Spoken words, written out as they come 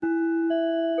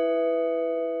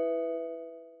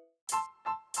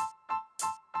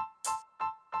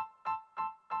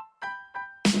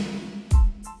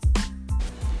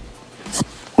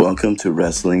welcome to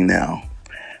Wrestling Now.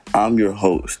 I'm your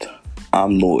host.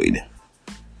 I'm Lloyd.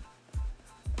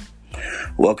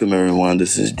 Welcome everyone.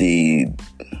 This is the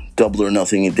Double or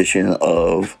Nothing edition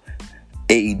of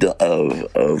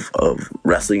of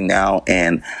Wrestling Now,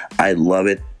 and I love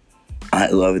it. I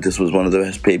love it. This was one of the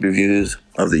best pay-per-views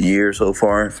of the year so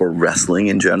far for wrestling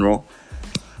in general.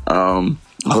 I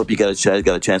hope you got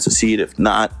a chance to see it. If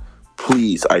not,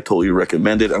 please, I totally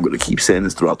recommend it. I'm going to keep saying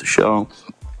this throughout the show.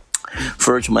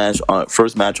 First match on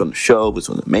the show was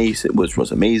amazing.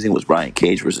 Was Brian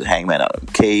Cage versus Hangman out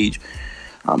of Cage.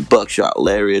 Buckshot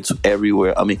lariats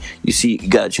everywhere. I mean, you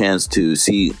got a chance to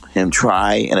see him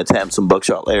try and attempt some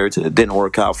buckshot lariats, and it didn't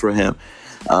work out for him.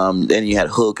 Then you had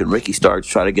Hook and Ricky Starks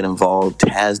try to get involved.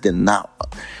 Taz did not.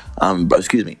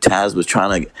 Taz was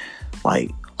trying to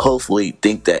hopefully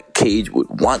think that Cage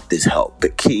would want this help,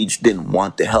 but Cage didn't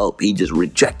want the help. He just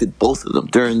rejected both of them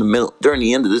during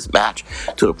the end of this match,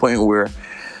 to the point where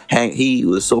he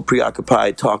was so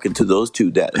preoccupied talking to those two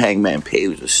that Hangman Page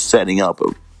was just setting up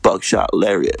a buckshot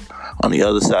lariat on the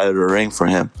other side of the ring for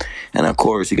him, and of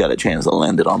course he got a chance to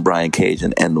land it on Brian Cage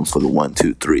and end him for the 1,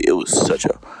 2, 3. It was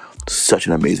such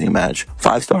an amazing match.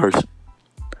 5 stars.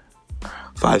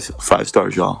 Five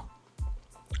stars, y'all.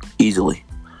 Easily.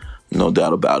 No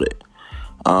doubt about it.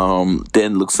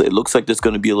 Then it looks like there's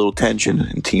going to be a little tension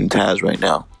in Team Taz right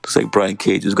now. Looks like Brian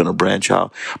Cage is going to branch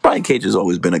out. Brian Cage has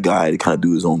always been a guy to kind of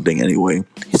do his own thing anyway.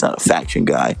 He's not a faction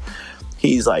guy.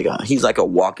 He's like a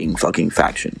walking fucking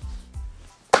faction,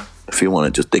 if you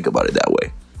want to just think about it that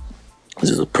way. This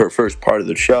is the first part of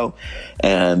the show,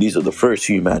 and these are the first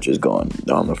few matches going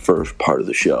on the first part of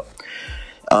the show.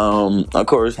 Of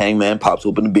course, Hangman pops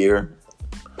open a beer,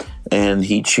 and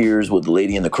he cheers with the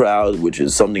lady in the crowd, which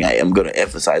is something I am going to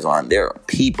emphasize on. There are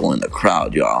people in the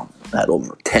crowd, y'all. I had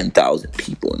over 10,000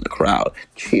 people in the crowd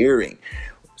cheering,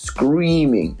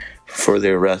 screaming for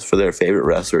their favorite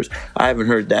wrestlers. I haven't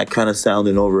heard that kind of sound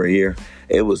in over a year.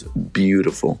 It was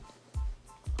beautiful.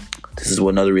 This is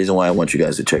another reason why I want you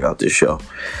guys to check out this show.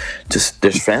 Just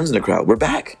there's fans in the crowd. We're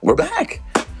back.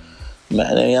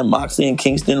 Man, they have Moxley and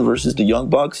Kingston versus the Young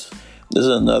Bucks. This is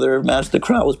another match the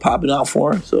crowd was popping out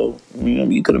for. So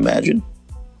you could imagine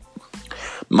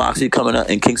Moxley coming out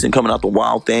and Kingston coming out the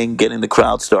Wild Thing, getting the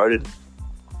crowd started.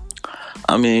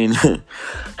 I mean,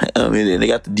 they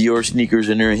got the Dior sneakers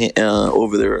in their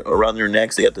over there around their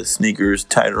necks. They got the sneakers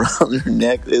tied around their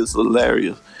neck. It's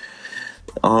hilarious.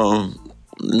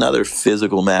 Another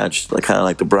physical match, kind of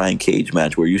like the Brian Cage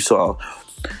match, where you saw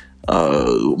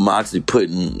Moxley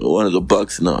putting one of the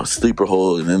Bucks in a sleeper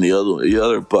hold, and then the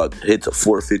other Buck hits a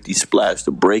 450 splash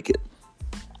to break it.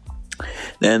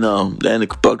 Then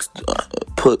the Bucks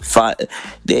put 5.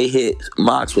 They hit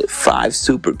Mox with 5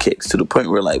 super kicks, to the point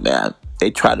where they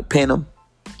try to pin him,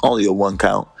 only a 1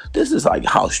 count. This is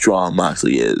how strong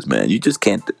Moxley is, man. You just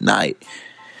can't deny it.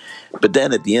 But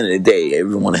then at the end of the day,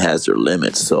 everyone has their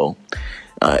limits. So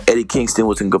Eddie Kingston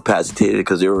was incapacitated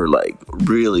because they were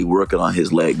really working on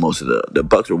his leg. Most of the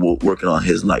Bucks were working on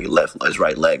his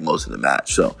right leg most of the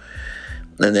match. So,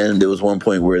 and then there was one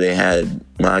point where they had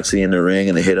Moxley in the ring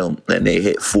and they hit him, and they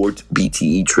hit 4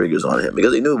 BTE triggers on him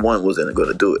because they knew one wasn't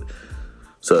going to do it.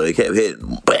 So they kept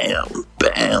hitting bam,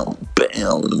 bam,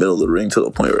 bam in the middle of the ring, to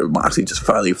the point where Moxley just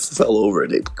finally fell over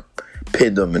and they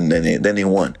pinned him, and then they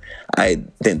won. I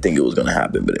didn't think it was going to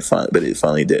happen, but it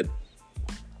finally did.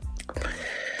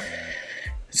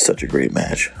 It's such a great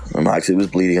match. Moxley was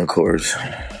bleeding, of course.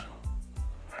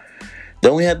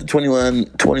 Then we had the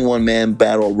 21-man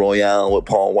Battle Royale with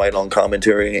Paul White on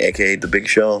commentary, a.k.a. The Big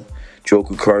Show.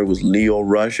 Joker card was Leo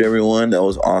Rush, everyone. That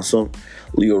was awesome.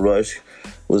 Leo Rush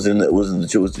was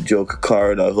the Joker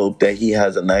card. I hope that he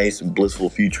has a nice and blissful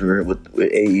future with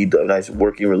AEW, a nice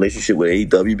working relationship with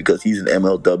AEW, because he's an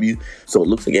MLW. So it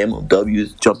looks like MLW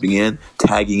is jumping in,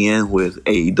 tagging in with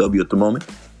AEW at the moment.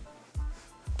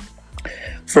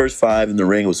 First 5 in the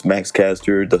ring was Max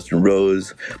Caster, Dustin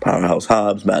Rhodes, Powerhouse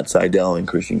Hobbs, Matt Sydal, and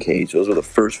Christian Cage. Those were the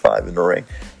first 5 in the ring.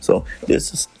 So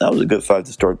that was a good 5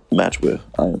 to start the match with.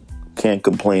 I can't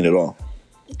complain at all.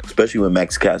 Especially when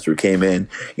Max Caster came in,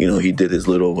 he did his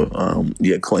little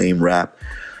the Acclaim rap,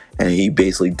 and he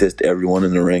basically dissed everyone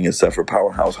in the ring except for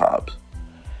Powerhouse Hobbs.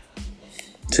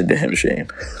 It's a damn shame.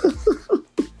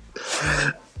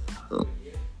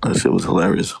 That shit was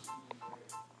hilarious.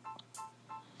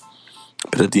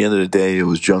 But at the end of the day, it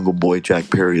was Jungle Boy Jack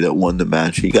Perry that won the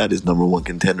match. He got his number 1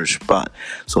 contender spot.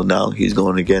 So now he's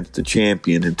going against the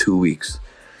champion in 2 weeks,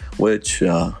 which we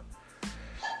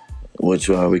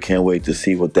can't wait to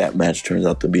see what that match turns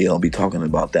out to be. I'll be talking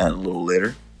about that a little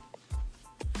later.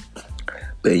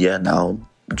 But yeah, now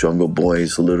Jungle Boy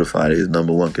solidified his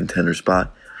number 1 contender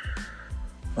spot.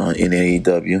 in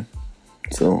AEW.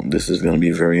 So this is going to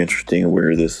be very interesting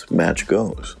where this match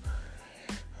goes.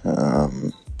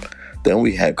 Then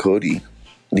we had Cody,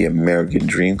 the American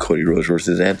Dream, Cody Rhodes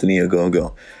versus Anthony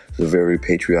Ogogo. It's a very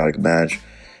patriotic match.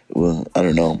 Well, I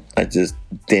don't know. I just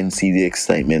didn't see the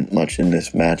excitement much in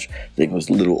this match. I think it was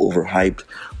a little overhyped,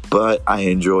 but I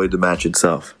enjoyed the match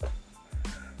itself.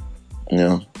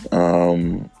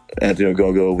 Anthony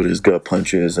Ogogo with his gut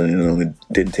punches, and it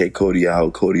didn't take Cody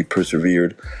out. Cody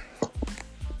persevered.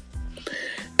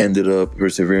 Ended up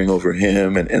persevering over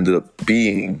him and ended up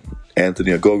being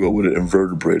Anthony Ogogo with an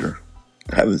invertebrator.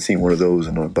 I haven't seen one of those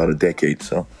in about a decade,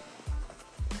 so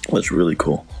that's really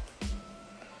cool.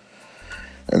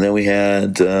 And then we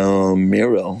had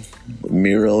Miro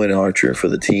and Archer for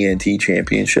the TNT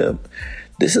Championship.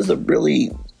 This is a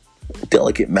really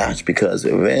delicate match because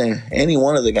if any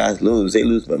one of the guys lose, they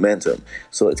lose momentum.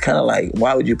 So it's kind of like,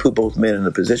 why would you put both men in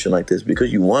a position like this?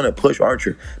 Because you want to push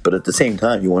Archer, but at the same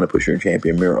time, you want to push your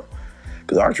champion Miro.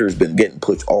 Because Archer has been getting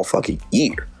pushed all fucking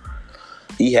year.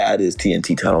 He had his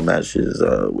TNT title matches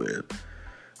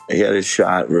he had his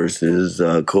shot versus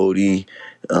Cody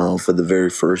for the very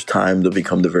first time to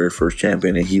become the very first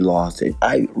champion, and he lost it.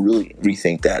 I really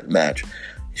rethink that match. It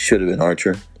should have been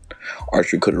Archer.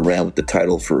 Archer could have ran with the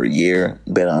title for a year,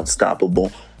 been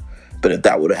unstoppable. But if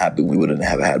that would have happened, we wouldn't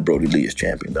have had Brody Lee as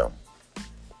champion, though.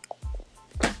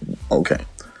 Okay.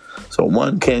 So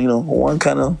one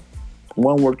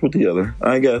worked with the other,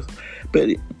 I guess. But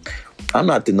I'm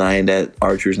not denying that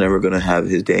Archer's never going to have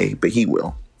his day, but he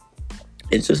will.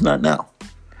 It's just not now.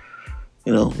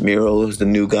 Miro is the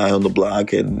new guy on the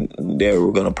block, and they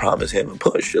were going to promise him a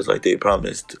push, just like they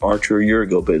promised Archer a year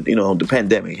ago. But, the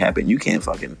pandemic happened. You can't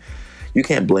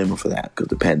blame him for that, because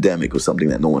the pandemic was something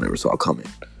that no one ever saw coming.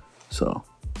 So,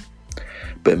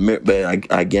 but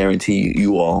I guarantee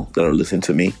you all that are listening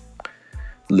to me,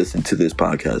 listen to this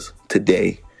podcast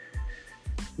today,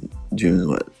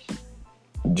 June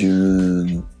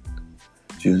 2nd,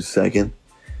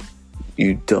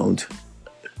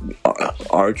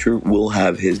 Archer will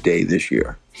have his day this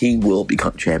year. He will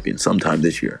become champion sometime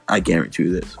this year. I guarantee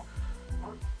you this.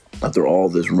 After all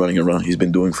this running around he's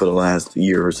been doing for the last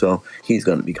year or so, he's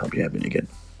going to become champion again.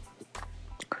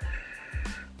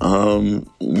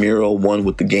 Miro won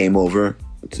with the game over.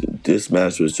 This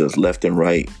match was just left and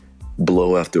right,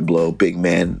 blow after blow. Big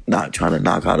man not trying to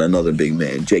knock out another big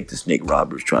man. Jake the Snake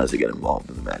Roberts tries to get involved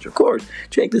in the match. Of course,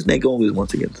 Jake the Snake always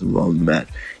wants to get involved in the match,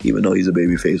 even though he's a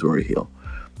babyface or a heel.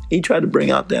 He tried to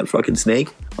bring out that fucking snake.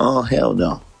 Oh, hell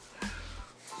no.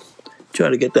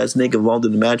 Tried to get that snake involved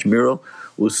in the match. Miro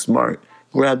was smart.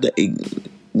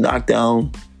 Knocked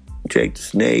down Jake the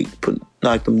Snake,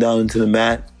 knocked him down into the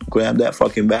mat, grabbed that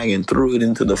fucking bag and threw it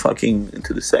into the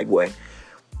Segway.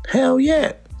 Hell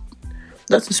yeah.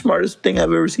 That's the smartest thing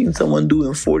I've ever seen someone do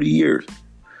in 40 years.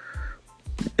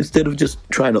 Instead of just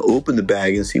trying to open the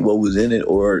bag and see what was in it,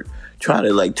 or trying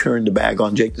to turn the bag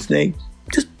on Jake the Snake,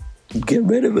 just get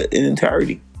rid of it in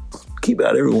entirety. Keep it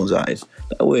out of everyone's eyes.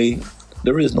 That way,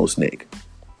 there is no snake.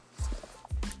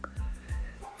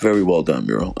 Very well done,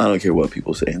 Miro. I don't care what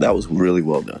people say. That was really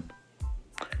well done.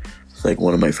 It's like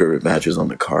one of my favorite matches on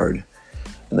the card.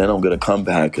 And then I'm going to come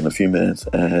back in a few minutes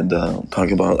and talk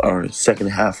about our second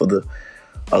half of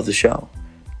the show.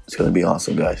 It's going to be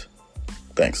awesome, guys.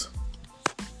 Thanks.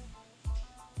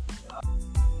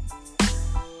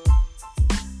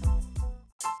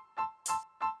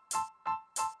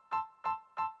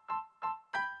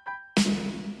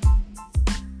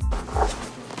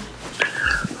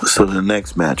 So the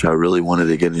next match I really wanted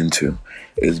to get into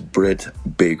is Britt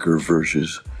Baker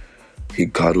versus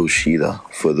Hikaru Shida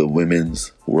for the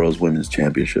World's Women's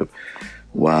Championship.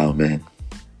 Wow, man.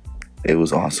 It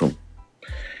was awesome.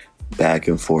 Back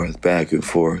and forth. I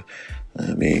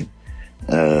mean,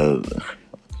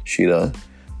 Shida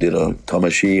did a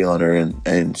Tamashi on her,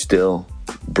 and still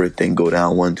Britt didn't go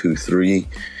down 1, 2, 3.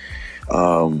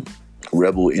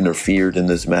 Rebel interfered in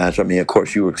this match. I mean, of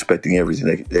course, you were expecting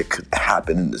everything that could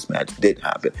happen in this match. Did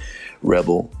happen.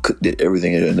 Rebel did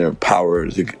everything in their power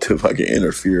to fucking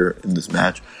interfere in this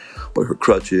match. But her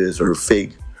crutches, her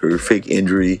fake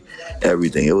injury,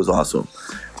 everything. It was awesome.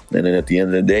 And then at the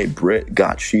end of the day, Britt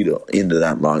got Shida into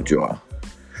that lockjaw.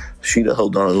 Shida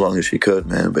held on as long as she could,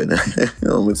 man. But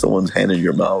when someone's hand in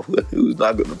your mouth, who's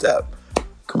not going to tap?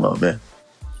 Come on, man.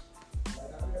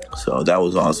 So that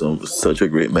was awesome. It was such a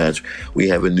great match. We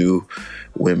have a new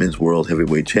women's world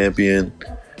heavyweight champion.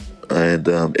 And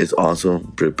it's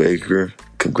awesome. Britt Baker,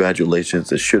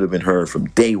 congratulations. It should have been her from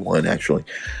day one, actually.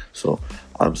 So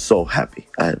I'm so happy.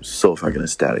 I am so fucking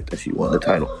ecstatic that she won the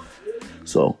title.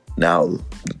 So now,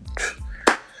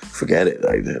 forget it.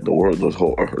 Like the world is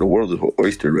her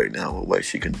oyster right now with what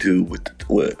she can do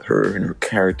with her and her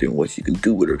character, and what she can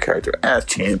do with her character as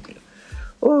champion.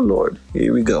 Oh Lord,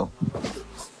 here we go.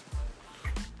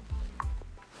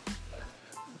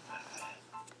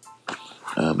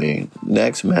 I mean,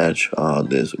 next match on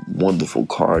this wonderful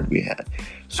card we had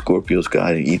Scorpio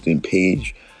Sky and Ethan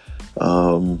Page.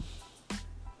 Men,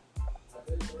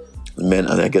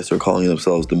 I guess they're calling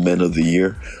themselves the Men of the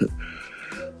Year.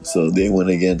 So they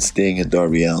went against Sting and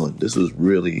Darby Allin. This was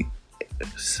really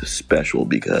special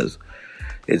because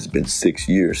it's been 6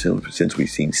 years since we've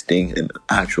seen Sting in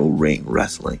actual ring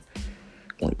wrestling,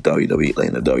 like WWE, like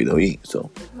in the WWE.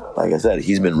 So, like I said,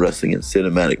 he's been wrestling in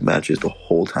cinematic matches the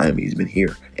whole time he's been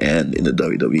here, and in the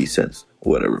WWE since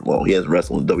whatever. Well, he hasn't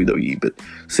wrestled in WWE, but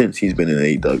since he's been in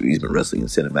AEW, he's been wrestling in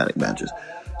cinematic matches.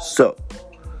 So,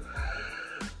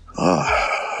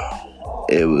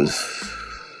 it was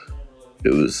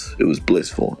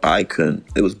blissful.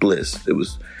 It was bliss. It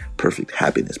was perfect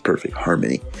happiness, perfect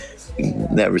harmony.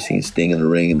 Never seen Sting in the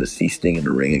ring, and to see Sting in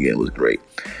the ring again was great.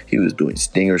 He was doing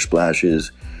stinger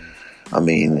splashes. I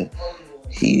mean,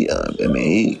 he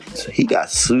got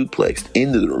suplexed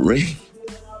into the ring.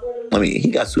 I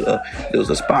mean, there was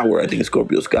a spot where I think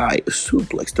Scorpio Sky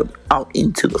suplexed him out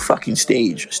into the fucking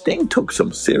stage. Sting took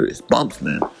some serious bumps,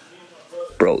 man.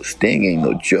 Bro, Sting ain't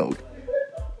no joke.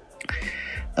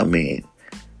 I mean,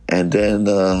 and then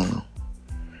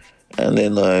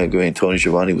Tony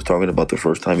Schiavone was talking about the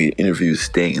first time he interviewed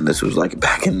Sting, and this was like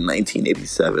back in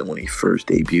 1987 when he first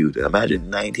debuted.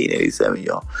 Imagine 1987,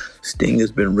 y'all. Sting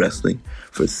has been wrestling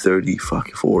for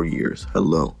 34 years.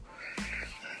 Hello.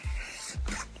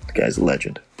 The guy's a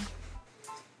legend.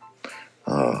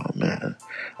 Oh, man.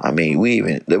 I mean,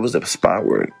 there was a spot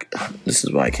where, this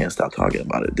is why I can't stop talking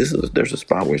about it. There's a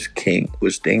spot where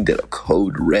Sting did a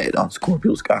code red on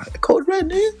Scorpio Sky. A code red,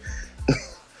 man?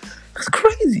 That's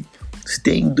crazy.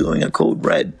 Sting doing a code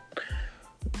red.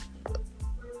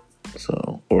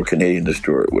 So, or Canadian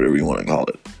Destroyer, whatever you want to call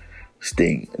it.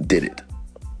 Sting did it.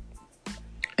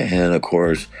 And of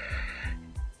course,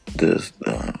 the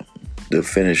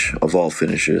finish of all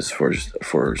finishes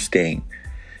for Sting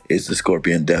is the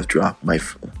Scorpion Death Drop.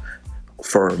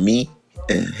 For me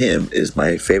and him is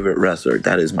my favorite wrestler.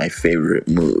 That is my favorite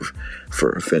move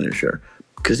for a finisher,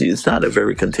 because it's not a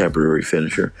very contemporary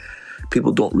finisher.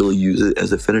 People don't really use it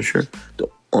as a finisher,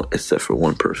 except for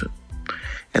one person.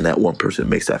 And that one person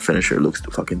makes that finisher look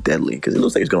fucking deadly, because it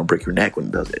looks like it's going to break your neck when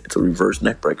it does it. It's a reverse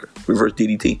neck breaker. Reverse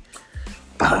DDT.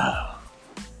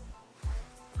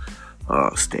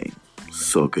 Oh, Sting.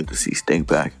 So good to see Sting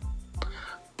back.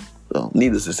 So,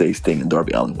 needless to say, Sting and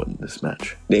Darby Allin won this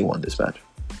match. They won this match.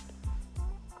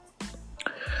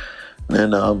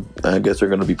 And I guess they're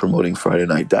going to be promoting Friday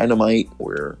Night Dynamite,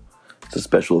 where it's a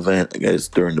special event, I guess,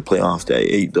 during the playoffs that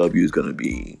AEW is going to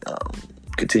be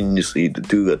continuously to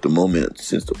do at the moment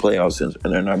since the playoffs,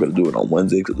 and they're not going to do it on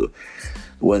Wednesday because the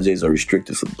Wednesdays are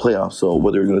restricted for the playoffs. So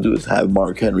what they're going to do is have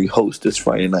Mark Henry host this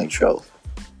Friday night show.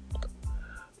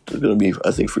 It's going to be,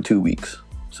 I think, for 2 weeks.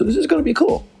 So this is going to be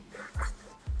cool.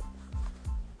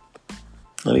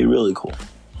 I mean, really cool.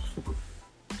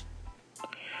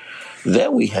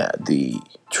 Then we had the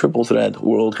Triple Threat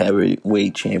World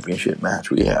Heavyweight Championship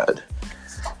match. We had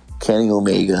Kenny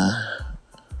Omega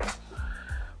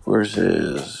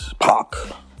versus Pac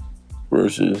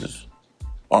versus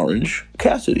Orange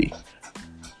Cassidy.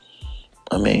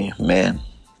 I mean, man,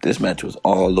 this match was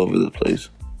all over the place.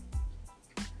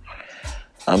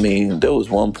 I mean, there was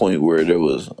one point where there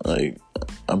was, like,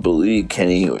 I believe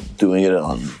Kenny doing it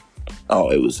on,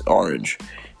 it was Orange.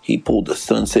 He pulled the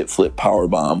sunset flip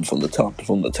powerbomb from the top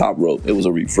rope. It was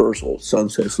a reversal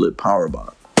sunset flip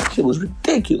powerbomb. It was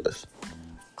ridiculous.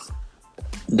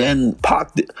 Then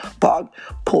Pac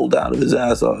pulled out of his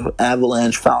ass an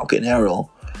avalanche Falcon arrow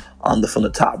from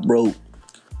the top rope.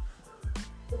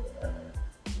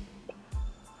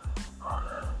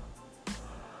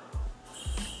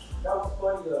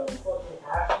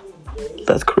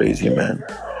 That's crazy, man.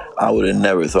 I would have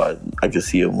never thought I could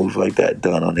see a move like that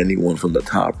done on anyone from the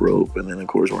top rope. And then, of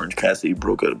course, Orange Cassidy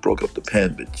broke up the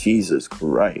pin. But Jesus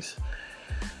Christ.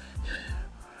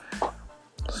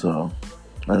 So,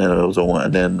 and then there was a one.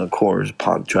 And then, of course,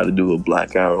 Pac tried to do a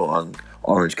black arrow on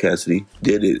Orange Cassidy.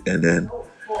 Did it. And then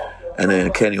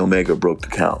Kenny Omega broke the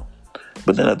count.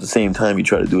 But then at the same time, he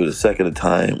tried to do it a second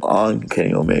time on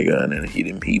Kenny Omega. And then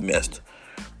he missed.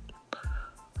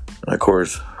 And, of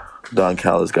course, Don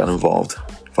Callis got involved.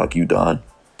 Fuck you, Don.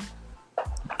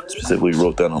 Specifically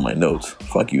wrote that on my notes.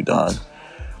 Fuck you, Don.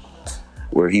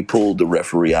 Where he pulled the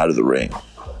referee out of the ring.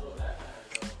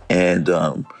 And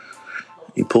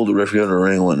he pulled the referee out of the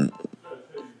ring when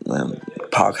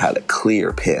Pac had a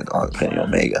clear pin on Kenny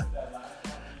Omega.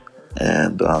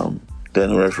 And then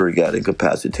the referee got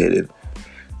incapacitated.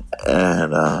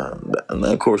 And then,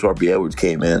 of course, RB Edwards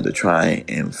came in to try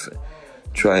and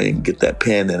get that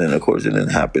pin. And then, of course, it didn't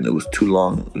happen. It was too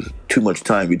long. It was too much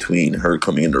time between her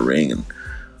coming in the ring and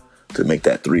to make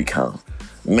that 3 count.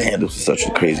 Man, this was such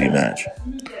a crazy match.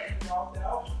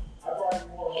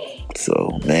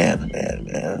 So, man,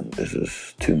 this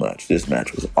is too much. This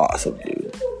match was awesome,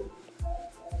 dude.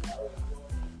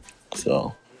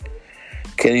 So,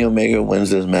 Kenny Omega wins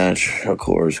this match, of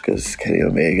course, because Kenny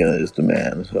Omega is the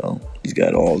man. So, he's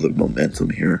got all the momentum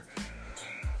here.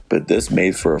 But this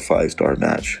made for a 5-star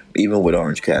match, even with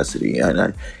Orange Cassidy.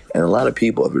 And a lot of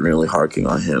people have been really harking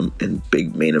on him in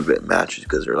big main event matches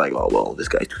because they're like, oh, well, this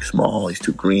guy's too small, he's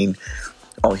too green.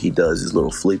 All he does is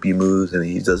little flippy moves, and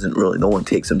he doesn't really, no one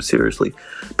takes him seriously.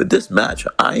 But this match,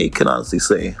 I can honestly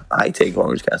say, I take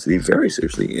Orange Cassidy very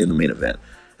seriously in the main event,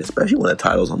 especially when the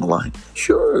title's on the line.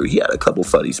 Sure, he had a couple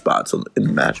funny spots in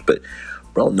the match, but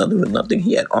bro, nothing.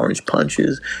 He had orange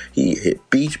punches. He hit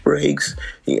beach breaks.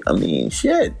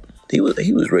 Shit. He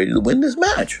was ready to win this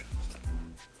match.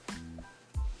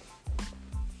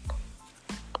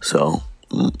 So,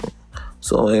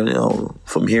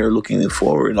 from here looking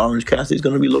forward, Orange Cassidy's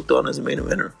going to be looked on as a main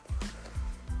eventer.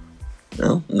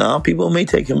 Now people may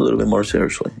take him a little bit more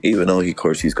seriously, even though, of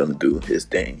course, he's going to do his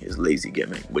thing, his lazy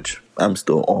gimmick, which I'm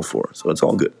still all for. So it's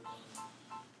all good.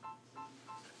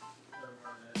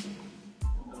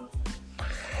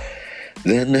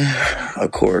 Then,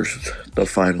 of course, the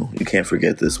final. You can't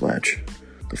forget this match.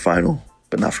 The final,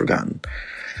 but not forgotten.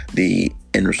 The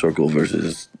Inner Circle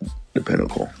versus the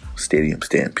Pinnacle Stadium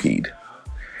Stampede.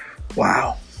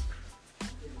 Wow.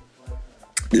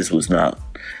 This was not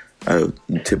a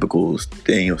typical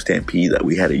Stadium Stampede that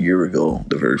we had a year ago.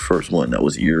 The very first one, that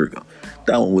was a year ago.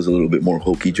 That one was a little bit more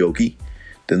hokey-jokey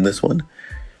than this one.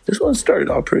 This one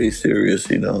started out pretty serious,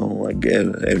 like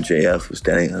MJF was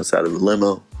standing outside of a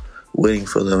limo waiting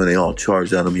for them, and they all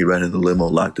charged at him. He ran in the limo,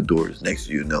 locked the doors. Next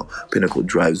thing you know, Pinnacle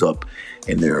drives up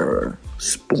in their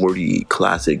sporty,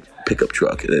 classic pickup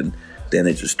truck, and then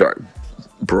they just start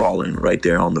brawling right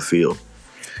there on the field.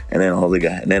 And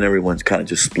then everyone kind of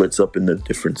just splits up into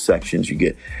different sections.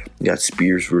 You got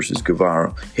Spears versus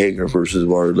Guevara, Hager versus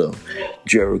Wardlow,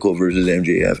 Jericho versus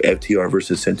MJF, FTR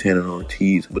versus Santana and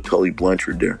Ortiz, with Tully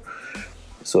Blanchard there.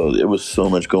 So there was so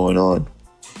much going on.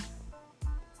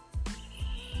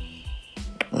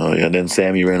 Oh yeah, then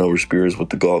Sammy ran over Spears with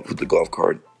the golf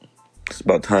cart. It's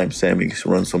about time Sammy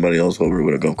runs somebody else over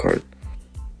with a golf cart.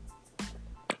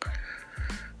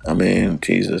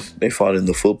 Jesus, they fought in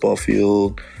the football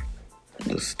field,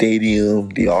 the stadium,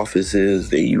 the offices.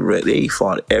 They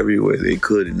fought everywhere they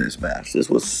could in this match. This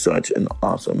was such an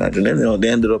awesome match. And then they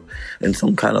ended up in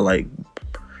some kind of like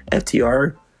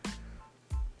FTR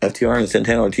and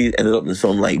Santana Ortiz ended up in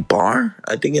some like bar.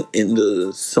 I think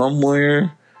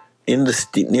somewhere in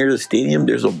near the stadium,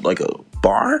 there's a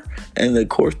bar, and of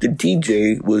course the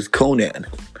DJ was Conan,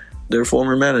 their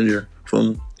former manager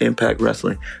from Impact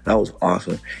Wrestling. That was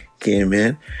awesome. Came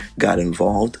in, got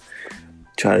involved,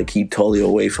 tried to keep Tully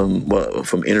away from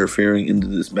interfering into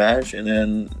this match, and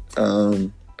then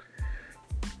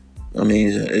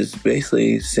it's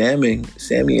basically Sammy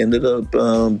ended up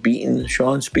beating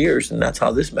Shawn Spears, and that's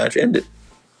how this match ended.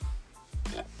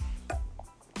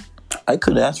 I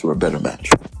couldn't ask for a better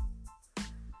match.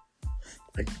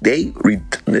 They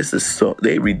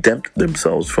redeemed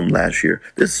themselves from last year.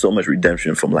 There's so much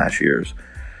redemption from last year's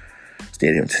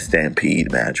Stadium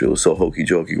Stampede match. It was so hokey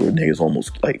jokey where niggas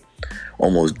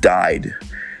almost died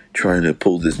trying to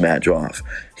pull this match off.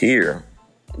 Here,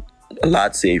 a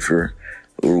lot safer,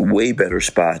 way better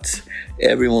spots.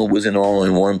 Everyone wasn't all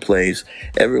in one place.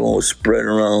 Everyone was spread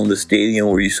around the stadium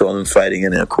where you saw them fighting,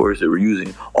 and of course they were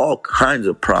using all kinds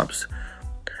of props.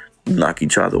 Knock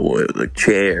each other with like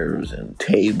chairs and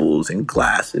tables and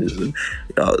glasses, and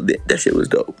that shit was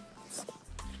dope.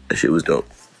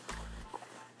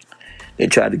 They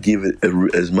tried to give it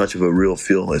as much of a real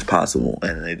feel as possible,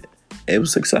 and it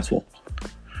was successful.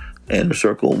 Inner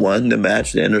Circle won the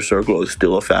match. The Inner Circle is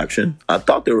still a faction. I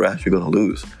thought they were actually going to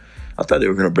lose. I thought they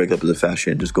were going to break up as a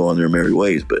faction and just go on their merry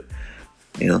ways, but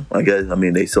I guess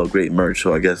they sell great merch,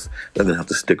 so I guess they're going to have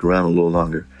to stick around a little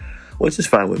longer, which is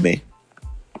fine with me.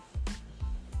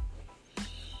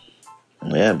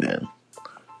 Yeah, man.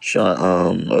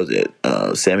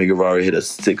 Sammy Guevara hit a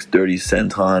 630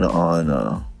 senton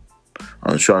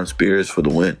on Shawn Spears for the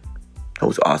win. That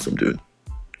was awesome, dude.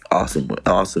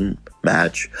 Awesome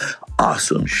match.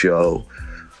 Awesome show.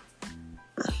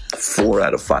 4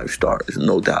 out of 5 stars,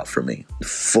 no doubt for me.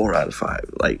 4 out of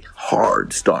 5, like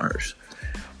hard stars.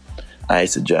 I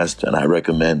suggest and I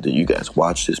recommend that you guys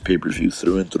watch this pay-per-view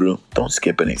through and through. Don't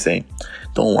skip anything.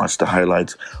 Don't watch the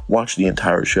highlights. Watch the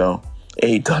entire show.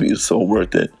 AEW is so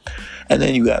worth it. And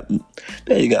then you got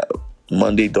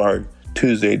Monday dark,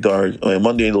 Tuesday dark,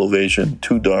 Monday Elevation,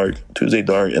 Tuesday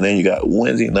dark, and then you got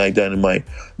Wednesday night Dynamite.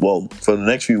 Well, for the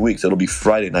next few weeks, it'll be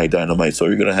Friday night Dynamite, so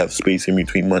you're going to have space in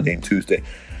between Monday and Tuesday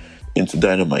into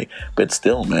Dynamite. But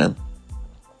still, man,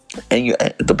 and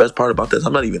the best part about this,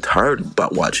 I'm not even tired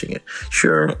about watching it.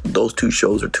 Sure, those two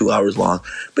shows are 2 hours long,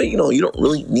 but you don't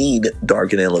really need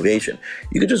Dark and Elevation.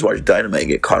 You can just watch Dynamite and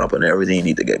get caught up on everything you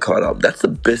need to get caught up. That's the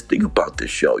best thing about this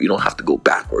show. You don't have to go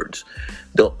backwards.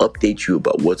 They'll update you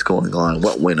about what's going on,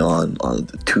 what went on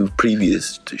the two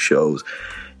previous shows,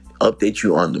 update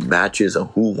you on the matches and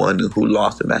who won and who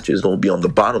lost the matches. It'll be on the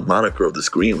bottom moniker of the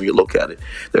screen when you look at it.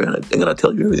 They're gonna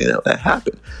tell you everything that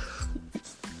happened,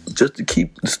 just to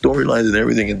keep the storylines and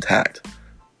everything intact.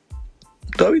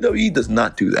 WWE does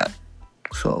not do that.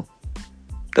 So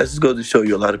that just goes to show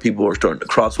you a lot of people are starting to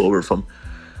cross over from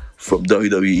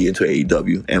WWE into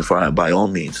AEW. And by all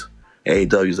means,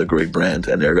 AEW is a great brand,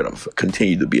 and they're going to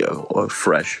continue to be a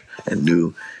fresh and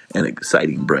new and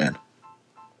exciting brand.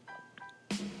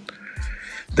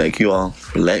 Thank you all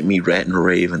for letting me rant and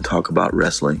rave and talk about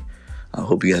wrestling. I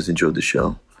hope you guys enjoyed the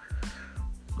show.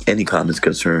 Any comments,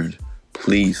 concerns,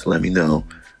 please let me know.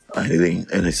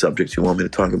 Any subjects you want me to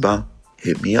talk about,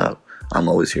 hit me up. I'm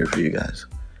always here for you guys.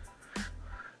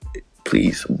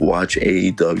 Please watch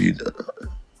AEW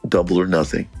Double or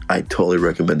Nothing. I totally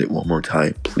recommend it one more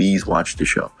time. Please watch the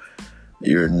show.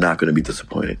 You're not going to be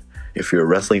disappointed. If you're a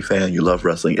wrestling fan, you love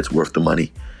wrestling, it's worth the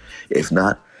money. If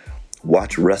not,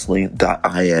 watch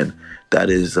wrestling.in. That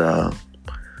is a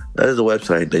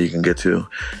website that you can get to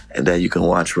and that you can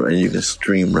watch and you can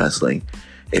stream wrestling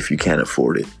if you can't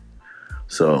afford it.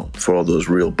 So for all those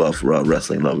real buff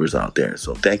wrestling lovers out there.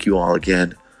 So thank you all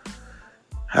again.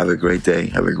 Have a great day.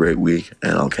 Have a great week.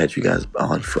 And I'll catch you guys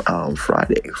on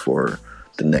Friday for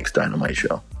the next Dynamite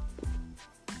show.